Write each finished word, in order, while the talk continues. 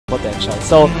potential.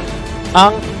 So,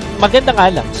 ang maganda nga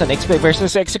lang sa NXP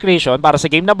versus EXECRATION para sa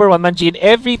game number 1, Manjin,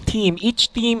 each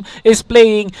team is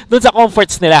playing dun sa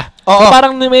comforts nila. So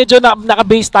parang medyo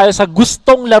naka-base tayo sa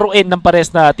gustong laruin ng pares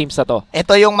na teams na to.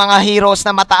 Ito yung mga heroes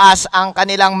na mataas ang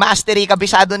kanilang mastery,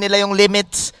 kabisado nila yung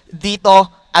limits dito,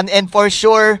 and for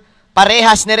sure,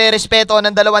 parehas nire-respeto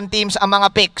ng dalawang teams ang mga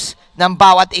picks ng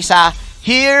bawat isa.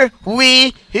 Here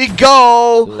we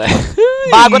go!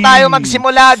 Bago tayo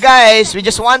magsimula, guys, we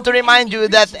just want to remind you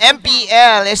that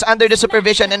MPL is under the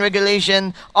supervision and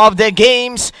regulation of the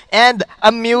Games and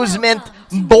Amusement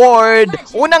Board.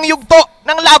 Unang yugto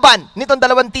ng laban nitong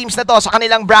dalawang teams na to sa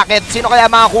kanilang bracket. Sino kaya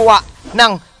makakuha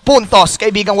ng puntos?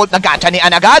 Kaibigang Wolf, nagkatsa ni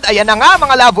Anagad. Ayan na nga,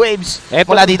 mga Love Waves.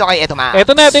 Mula dito kay Etomax.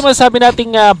 Ito na natin masasabi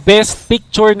nating best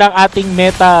picture ng ating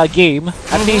meta game.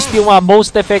 At least yung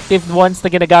most effective ones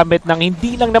na ginagamit ng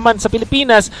hindi lang naman sa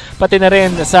Pilipinas, pati na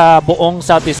rin sa buong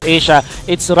Southeast Asia.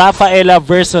 It's Rafaela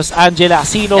versus Angela.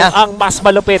 Sino ang mas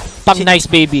malupit pang Nice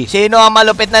Baby? Sino ang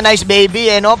malupit na Nice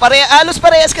Baby? No? Alos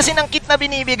parehas kasi ng kit na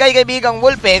binibigay, kaibigang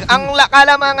Wolf. Ang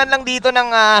kalamangan lang dito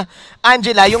ng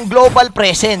Angela, yung global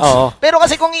presence. Pero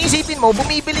kasi kung iisipin mo,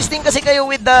 bumibilis din kasi kayo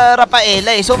with the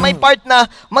Rafaela So may part na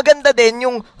maganda din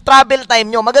yung travel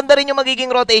time nyo. Maganda rin yung magiging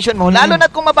rotation mo. Lalo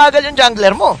na't kung mabagal yung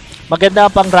jungler mo.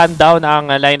 Maganda pang rundown ang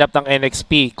lineup ng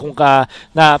NXP. Kung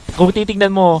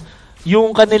titignan mo,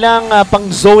 yung kanilang pang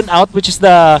zone out, which is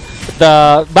the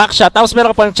backshot, tapos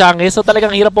meron ka pang challonge, so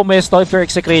talagang hirap pumesto if you're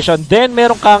EXECRATION. Then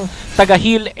meron kang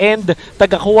taga-heal and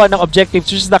taga-kuha ng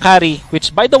objectives, which is the carry, which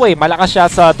by the way, malakas siya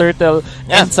sa turtle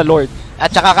and sa lord. At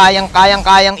saka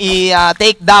kayang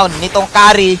i-take down nitong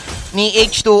carry ni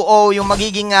H2O, yung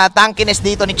magiging tankiness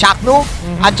dito ni Chaknu.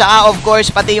 At saka of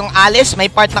course, pati yung Alice, may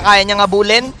part na kaya niyang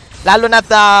abulin. Lalo na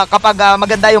kapag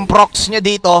maganda yung procs nyo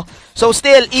dito. So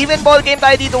still, even ball game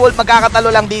tayo dito, Wolf,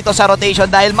 magkakatalo lang dito sa rotation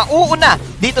dahil mauuna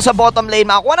dito sa bottom lane.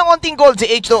 Makakuha ng konting gold si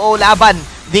H2O laban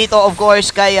dito, of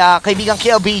course, kay kaibigang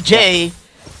KLBJ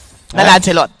na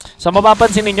Lancelot. So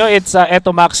mapapansin ninyo, it's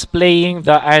Etomax playing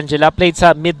the Angela, played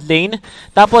sa mid lane.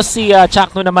 Tapos si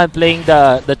Chakno naman playing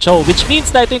the Cho, which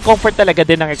means na ito yung comfort talaga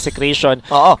din ng EXECRATION.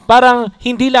 Parang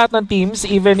hindi lahat ng teams,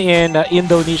 even in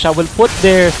Indonesia, will put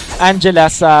their Angela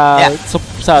sa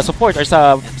support or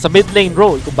sa mid lane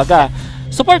role, kumbaga.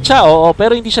 Support siya,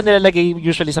 pero hindi siya nilalagay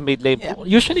usually sa mid lane.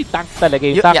 Usually tank talaga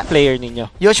yung tank player ninyo.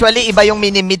 Usually iba yung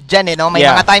mini-mid dyan, no? May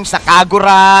mga times na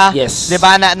Kagura,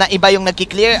 diba, na iba yung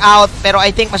nagki-clear out. Pero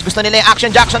I think mas gusto nila yung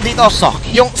Action Jackson dito.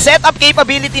 Yung setup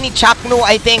capability ni Chaknu,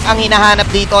 I think, ang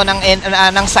hinahanap dito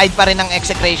ng side pa rin ng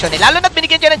EXECRATION. Lalo na't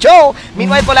binigyan siya ng Joe.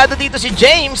 Meanwhile, polado dito si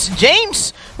James.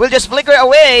 James will just flicker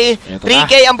away.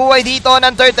 3K ang buhay dito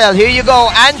ng Turtle. Here you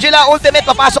go. Angela ultimate,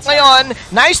 papasok ngayon.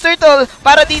 Nice Turtle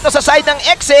para dito sa side ng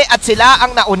EXE at sila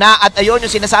ang nauna at ayun yung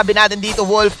sinasabi natin dito,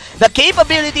 Wolf, the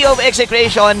capability of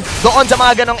EXECRATION doon sa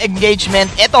mga ganong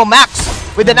engagement. Ito, Max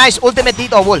with the nice ultimate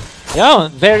dito, Wolf.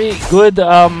 Yeah, very good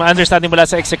understanding mula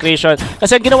sa EXECRATION.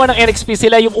 Kasi ang ginawa ng NXP,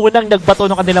 sila yung unang nagbato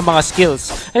ng kanilang mga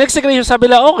skills. And EXECRATION sabi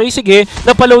nila, okay, sige,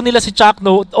 napalow nila si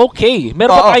Chakno, okay.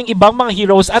 Meron pa tayong ibang mga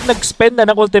heroes at nag-spend na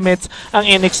ng ultimates ang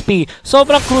NXP.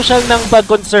 Sobrang crucial ng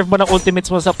pag-conserve mo ng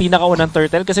ultimates mo sa pinakaunang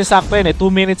turtle kasi sakto yun 2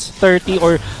 minutes 30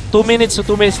 or 2 minutes to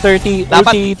 2 minutes 30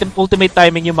 ultimate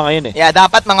timing yung mga yun Yeah,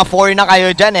 dapat mga 4 na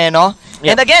kayo dyan no?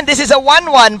 And again, this is a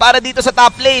 1-1 para dito sa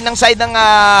top lane ng side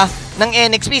ng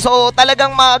NXP. So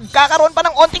talagang magkakaroon pa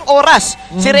ng onting oras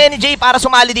si Renny J para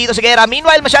sumali dito sa gera.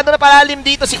 Meanwhile, masyado na palalim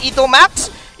dito si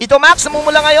Etomax. Etomax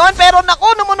namumula ngayon, pero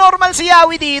naku, normal si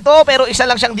Yawi dito. Pero isa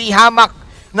lang siyang di hamak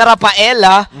na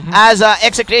Rafaela as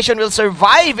EXECRATION will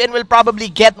survive and will probably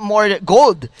get more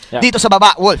gold dito sa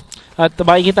baba, Wolf. At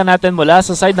makikita natin mula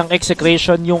sa side ng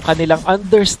EXECRATION yung kanilang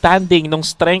understanding ng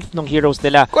strength ng heroes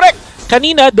nila. Correct!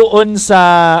 Kanina doon sa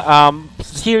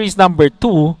series number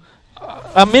 2,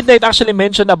 Midnight actually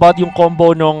mentioned about yung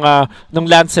combo nung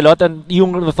Lancelot and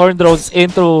yung Thorn Drones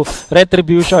into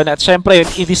Retribution. At syempre,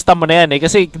 i-lista mo na yan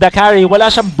kasi the carry,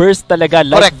 wala siyang burst talaga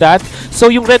like that.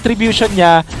 So yung Retribution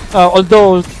niya,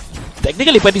 although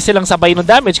technically pwede silang sabay ng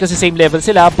damage kasi same level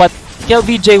sila, but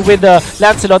KLBJ with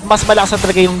Lancelot, mas malakas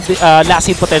talaga yung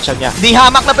last hit potential niya. Di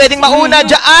hamak na pwedeng mauna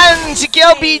dyan si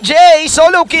KLBJ.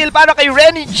 Solo kill para kay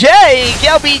Renny J.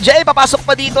 KLBJ, papasok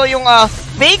pa dito yung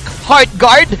fake heart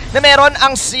guard na meron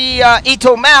ang si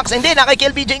Etomax. And then, kay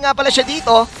KLBJ nga pala siya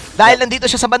dito dahil nandito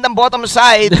siya sa bandang bottom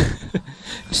side.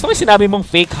 Gusto ko sinabi mong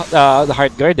fake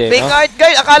heart guard Fake heart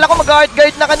guard? Akala ko mag-heart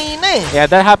guard na kanina Yeah,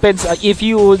 that happens if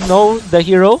you know the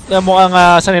hero. Mukhang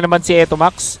sanay naman si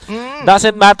Etomax.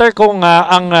 Doesn't matter kung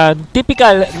ang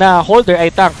typical na holder ay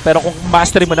tank, pero kung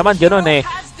mastery mo naman, gano'n eh.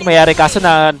 Mayari kaso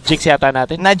na jinx yata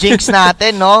natin. Na jinx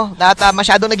natin, no?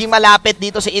 Masyado naging malapit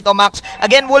dito si Itomax.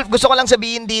 Again, Wolf, gusto ko lang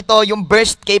sabihin dito yung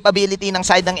burst capability ng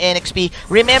side ng NXP.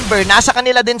 Remember, nasa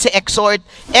kanila din si Exort.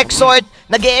 Exort,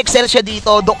 nag-e-excel siya dito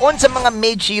doon sa mga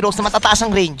mage heroes na matataas ang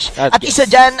range. At isa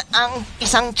dyan ang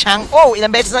isang Chang. Oh,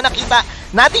 ilang beses na nakita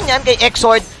natin yan kay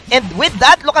Exort. And with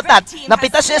that, look at that.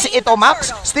 Napitas niya si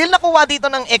Itomax. Still nakuha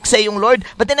dito ng EXE yung Lord.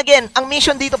 But then again, ang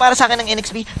mission dito para sa akin ng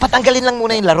NXP, patanggalin lang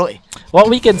muna yung laro eh. What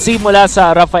we can see mula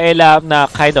sa Rafaela na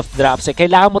kind of drops, eh,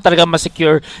 kailangan mo talaga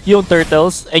ma-secure yung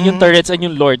turtles and yung turrets and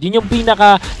yung Lord. Yun yung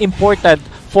pinaka-important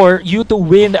for you to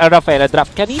win a Rafaela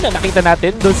draft. Kanina nakita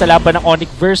natin doon sa laban ng Onic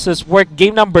versus Work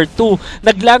game number 2.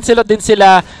 Nag-Lancelot din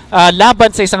sila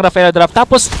laban sa isang Rafaela draft.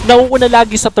 Tapos nauuna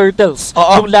lagi sa turtles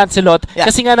yung Lancelot.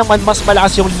 Kasi nga naman mas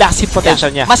malakas yung last hit potential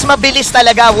niya. Mas mabilis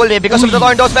talaga, Wolf, because of the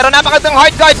Torndos. Pero napakagandang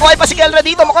hard guard. Buhay pa si Kelra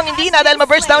dito. Mukhang hindi na dahil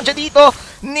ma-burst down siya dito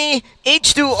ni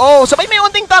H2O. So may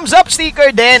unting thumbs up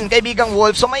sticker din, kaibigang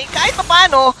Wolf. So may kahit pa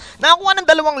paano, nakakuha ng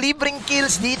 2 libreng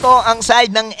kills dito ang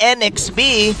side ng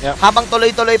NXP. Habang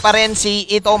tuloy-tuloy pa rin si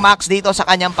Itomax dito sa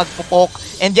kanyang pagpupok.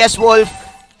 And yes, Wolf,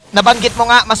 nabanggit mo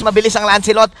nga, mas mabilis ang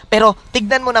Lancelot, pero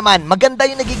tignan mo naman, maganda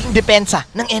yung nagiging depensa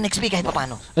ng NXP kahit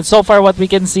paano. And so far, what we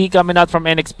can see coming out from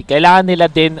NXP, kailangan nila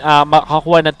din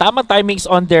makakuha ng tamang timings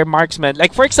on their marksman.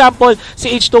 Like for example,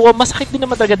 si H2O, masakit din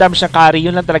naman talaga damage siya carry,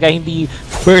 yun lang talaga hindi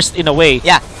burst in a way.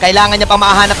 Yeah, kailangan niya pa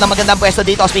makahanap ng magandang pwesto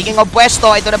dito. Speaking of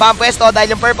pwesto, ito na ba ang pwesto?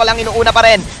 Dahil yung purple ang inuuna pa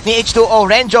rin ni H2O.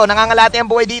 Renjo, nangangalati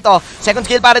ang buhay dito. Second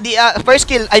skill para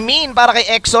first skill, para kay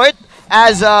Exort.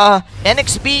 As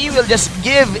NXP will just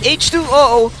give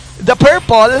H2O the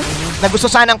purple na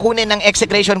gusto sanang kunin ng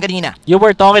EXECRATION kanina. You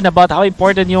were talking about how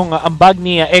important yung ambag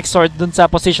ni Exort dun sa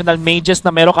positional mages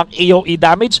na meron kang AoE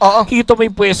damage. Kita mo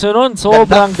yung pwesto nun.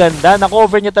 Sobrang ganda.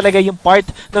 Na-cover niya talaga yung part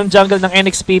ng jungle ng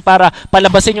NXP para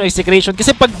palabasin yung EXECRATION.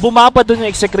 Kasi pag bumaba dun yung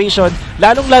EXECRATION,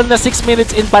 lalong-lalo na 6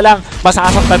 minutes in pa lang,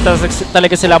 masasaktan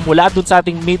talaga sila mula dun sa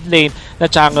ating mid lane na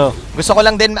jungle. Gusto ko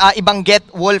lang din ibanggit,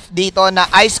 Wolf, dito na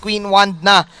Ice Queen Wand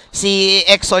na si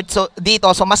Exort dito.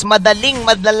 So mas madaling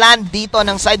madlaland dito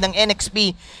ng side ng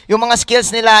NXP yung mga skills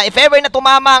nila. If ever na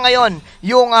tumama ngayon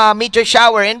yung Meteor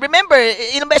Shower, and remember,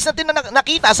 ilang beses natin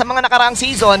nakita sa mga nakaraang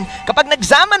season, kapag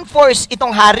nag-Zaman Force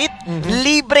itong Harit,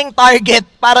 libreng target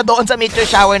para doon sa Meteor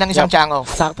Shower ng isang Chango.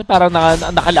 Sakto, parang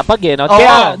nakalapag eh. No?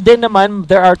 Kaya din naman,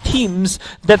 there are teams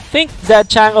that think that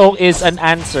Chango is an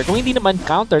answer. Kung hindi naman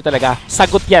counter talaga,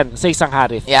 sagot yan sa isang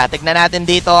Harit. Yeah, tignan natin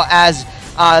dito as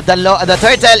the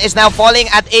turtle is now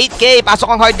falling at 8k.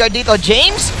 Pasok ang hard guard dito.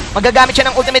 James, magagamit siya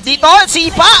ng ultimate dito.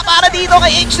 Sipa para dito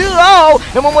kay H2O.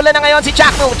 Namumula na ngayon si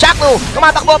Chaknu. Chaknu,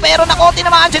 tumatakbo pero nako,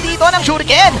 tinamaan siya dito ng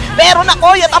shuriken. Pero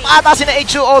nako, yatap ata si na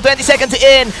H2O. 20 seconds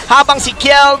in. Habang si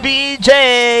KelBJ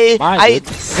ay,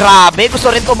 grabe, gusto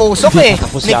rin tumusok eh.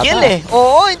 Ni Kill eh.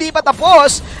 Oo, hindi pa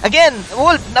tapos. Again,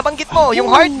 Wolf, nabanggit mo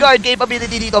yung hard guard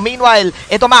capability dito. Meanwhile,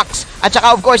 ito Max. At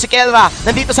saka of course si Kelra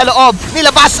nandito sa loob.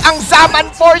 Nilabas ang Zaman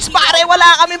Force, pare,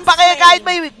 wala kaming pake kahit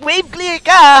may wave clear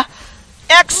ka.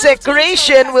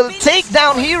 EXECRATION will take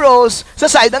down heroes sa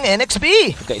side ng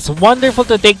NXP. Okay, so wonderful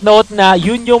to take note na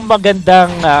yun yung magandang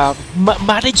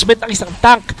management ng isang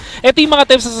tank. Ito yung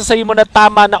mga times na sasabihin mo na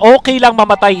tama na okay lang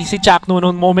mamatay si Chaknu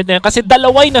noong moment na yun kasi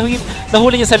dalaway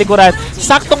nahuli niya sa likuran.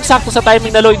 Saktong-sakto sa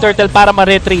timing na low turtle para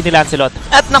ma-retry ni Lancelot.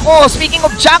 At nako, speaking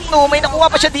of Chaknu, may nakuha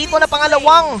pa siya dito na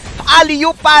pangalawang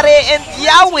alley-oop, pare, and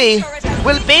Yahweh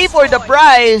will pay for the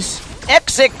prize.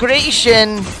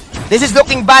 EXECRATION, this is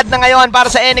looking bad na ngayon para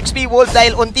sa NXP, Wolf,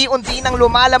 dahil unti-unti nang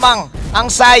lumalamang ang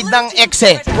side ng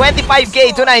EXE.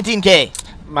 25k to 19k.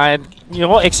 Man,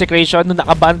 yung EXECRATION, nung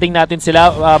nakabanding natin sila,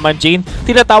 Manjin,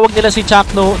 tinatawag nila si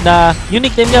Chaknu na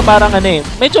unique name niya parang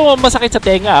medyo masakit sa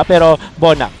tenga, pero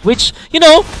Bona. Which, you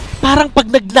know, parang pag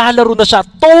naglalaro na siya,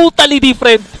 totally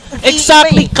different.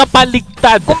 Exactly,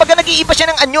 kapaligtad. Kumbaga nag-iiba siya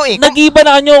ng anyo eh. Nag-iiba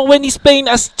na anyo when he's playing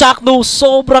as Chaknu.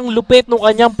 Sobrang lupit nung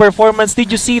kanyang performance.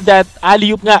 Did you see that?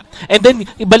 Alley-oop nga. And then,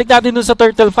 ibalik natin dun sa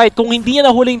turtle fight. Kung hindi niya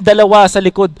nahuling dalawa sa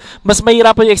likod, mas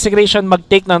mahirapan yung EXECRATION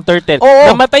mag-take ng turtle.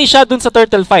 Namatay siya dun sa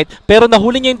turtle fight. Pero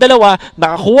nahuli niya yung dalawa,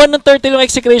 nakakuha ng turtle yung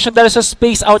EXECRATION dahil sa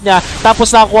space out niya,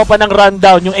 tapos nakakuha pa ng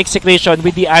rundown yung EXECRATION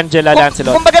with the Angela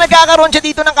Lancelot. Kumbaga nagkakaroon siya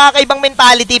dito ng kakaibang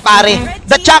mentality, pare.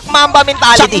 The Chak Mamba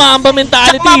mentality. Chak Mamba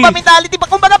mentality. pa mentality.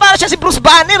 Kumbaga para siya si Bruce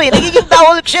Banner eh. Nagiging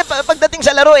Hulk siya pagdating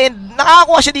sa laro and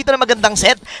nakakakuha siya dito ng magandang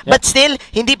set. But still,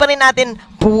 hindi pa rin natin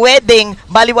pwedeng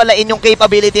baliwalain yung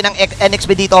capability ng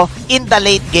NXP dito in the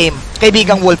late game,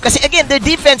 kaibigang Wolf. Kasi again, their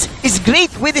defense is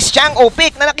great with this Chang'e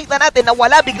pick na nakita natin na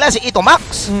wala bigla si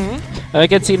Itomax. You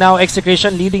can see now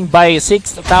EXECRATION leading by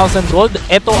 6,000 gold.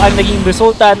 Ito ang naging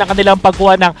resulta ng kanilang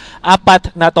pagkuha ng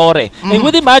 4 na tore. And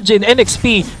would imagine,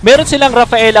 NXP, meron silang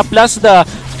Rafaela plus the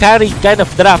carry kind of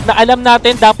draft na alam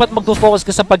natin dapat magpo-focus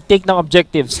ka sa pag-take ng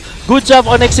objectives. Good job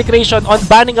on EXECRATION on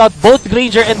banning out both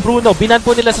Granger and Bruno. Binan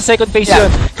po nila sa second phase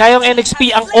yun. Kaya yung NXP,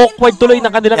 ang awkward tuloy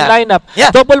ng kanilang lineup.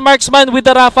 Double marksman with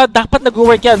the Rafa, dapat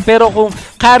nag-work yan. Pero kung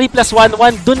carry plus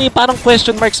 1-1, dun parang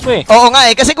question marks mo eh. Oo nga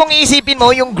eh, kasi kung iisipin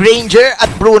mo yung Granger at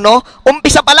Bruno,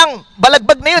 umpisa pa lang,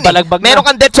 balagbag na yun eh. Meron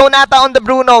kang Death Sonata on the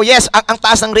Bruno. Yes, ang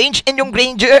taas ng range. And yung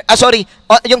Granger,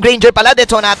 yung Granger pala, Death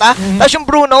Sonata. Tapos yung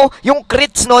Bruno, yung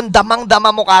crits nun,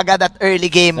 damang-dama mo kagad at early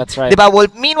game. That's right. Diba,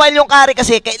 Wolf? Meanwhile, yung carry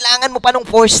kasi, kailangan mo pa nung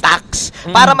 4 stacks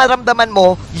para maramdaman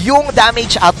mo yung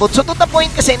damage output. So, to the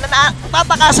point kasi,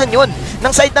 natatakasan yun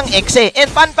ng side ng EXE. And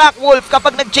fun fact, Wolf,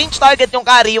 kapag nag-change target yung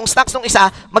carry, yung stacks ng isa,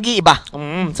 mag-iiba.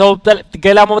 So,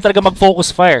 kailangan mo talaga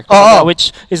mag-focus fire.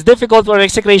 Which is difficult for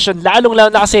EXECRATION,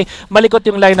 lalong-lalo na kasi malikot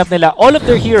yung lineup nila. All of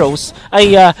their heroes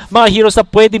ay mga heroes na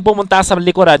pwedeng pumunta sa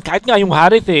likuran. Kahit nga yung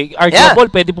Harith arguable,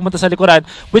 pwede pumunta sa likuran,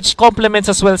 which complements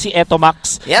as well si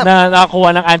Etomax na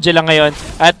nakakuha ng Angela ngayon.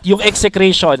 At yung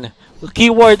EXECRATION,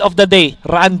 keyword of the day,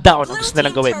 rundown ang gusto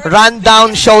nilang gawin.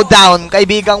 Rundown showdown,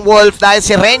 kaibigang Wolf, dahil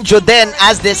si Renjo din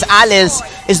as this Alice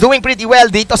is doing pretty well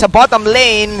dito sa bottom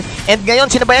lane. And ngayon,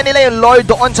 sinabayan nila yung Lord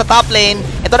doon sa top lane.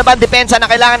 Ito na ba ang depensa na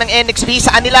kailangan ng NXP?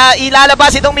 Saan nila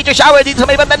ilalabas itong Meteor Shower dito sa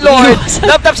may bandang Lord?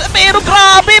 Pero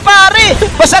grabe pare!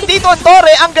 Basag dito ang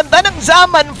Tore, ang ganda ng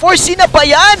Zaman for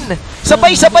sinabayan.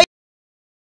 Sabay-sabay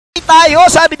tayo,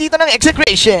 sabi dito ng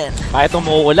EXECRATION. Kahit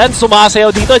umuulan,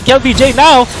 sumasayaw dito. And KLVJ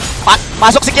now,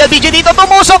 pasok si KLVJ dito,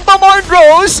 tumusok to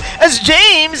Mordros as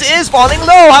James is falling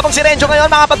low. Habang si Renjo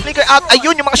ngayon makapag-flicker out.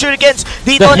 Ayun yung mga shurikens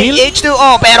dito ni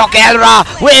H2O. Pero Kelra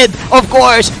with, of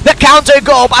course, the counter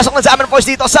go. Pasok ng Zaman Force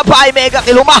dito, sabay mega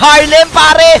kill. Harlem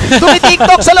pare,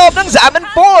 tumitiktok sa loob ng Zaman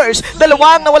Force.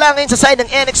 Dalawang nawala ngayon sa side ng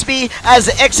NXP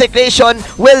as EXECRATION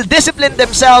will discipline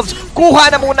themselves. Kuha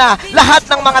na muna lahat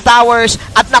ng mga towers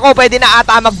at nako, pwede na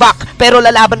ata mag-back. Pero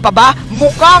lalaban pa ba?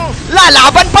 Mukhang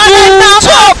lalaban pa rin na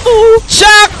ako!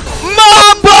 Chak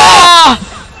Mamba!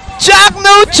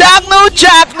 Chakno!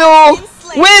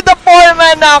 With the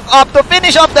 4-man knock-up to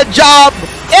finish off the job,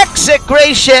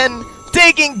 EXECRATION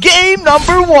taking game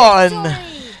number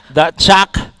 1. The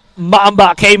Chak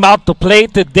Mamba came out to play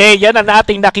today. Yan ang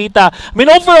ating nakita. I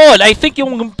mean, overall, I think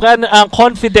yung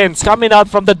confidence coming out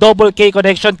from the double K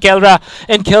connection, Kelra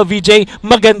and KLVJ,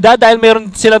 maganda dahil meron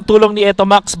silang tulong ni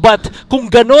Etomax. But kung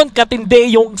ganun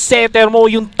katindi yung setter mo,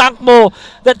 yung tank mo,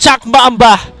 the Chak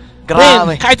Mamba,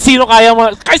 grabe. Kahit sino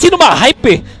ma-hype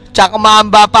eh. Chak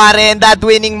Mamba pare, and that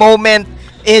winning moment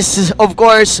is, of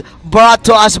course, brought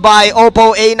to us by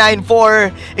Oppo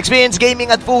A94. Experience gaming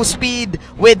at full speed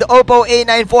with Oppo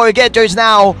A94. Get yours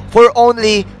now for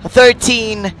only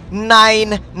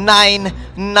 13,999.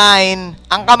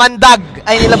 Ang kamandag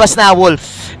ay nilabas na,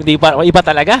 Wolf. Hindi ba? Iba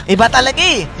talaga? Iba talaga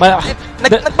eh.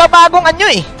 Nagbabagong anyo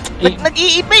eh.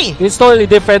 Nag-iipa eh. It's totally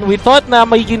different. We thought na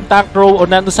magiging tank role o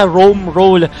nando sa roam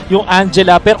role yung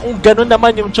Angela. Pero kung ganun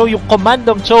naman yung Cho, yung command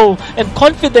ng Cho and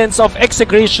confidence of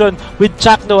EXECRATION with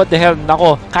Chakno at the helm.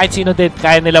 Nako, kahit sino din,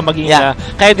 kaya nila maging,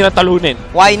 kaya nila talunin.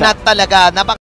 Why not talaga?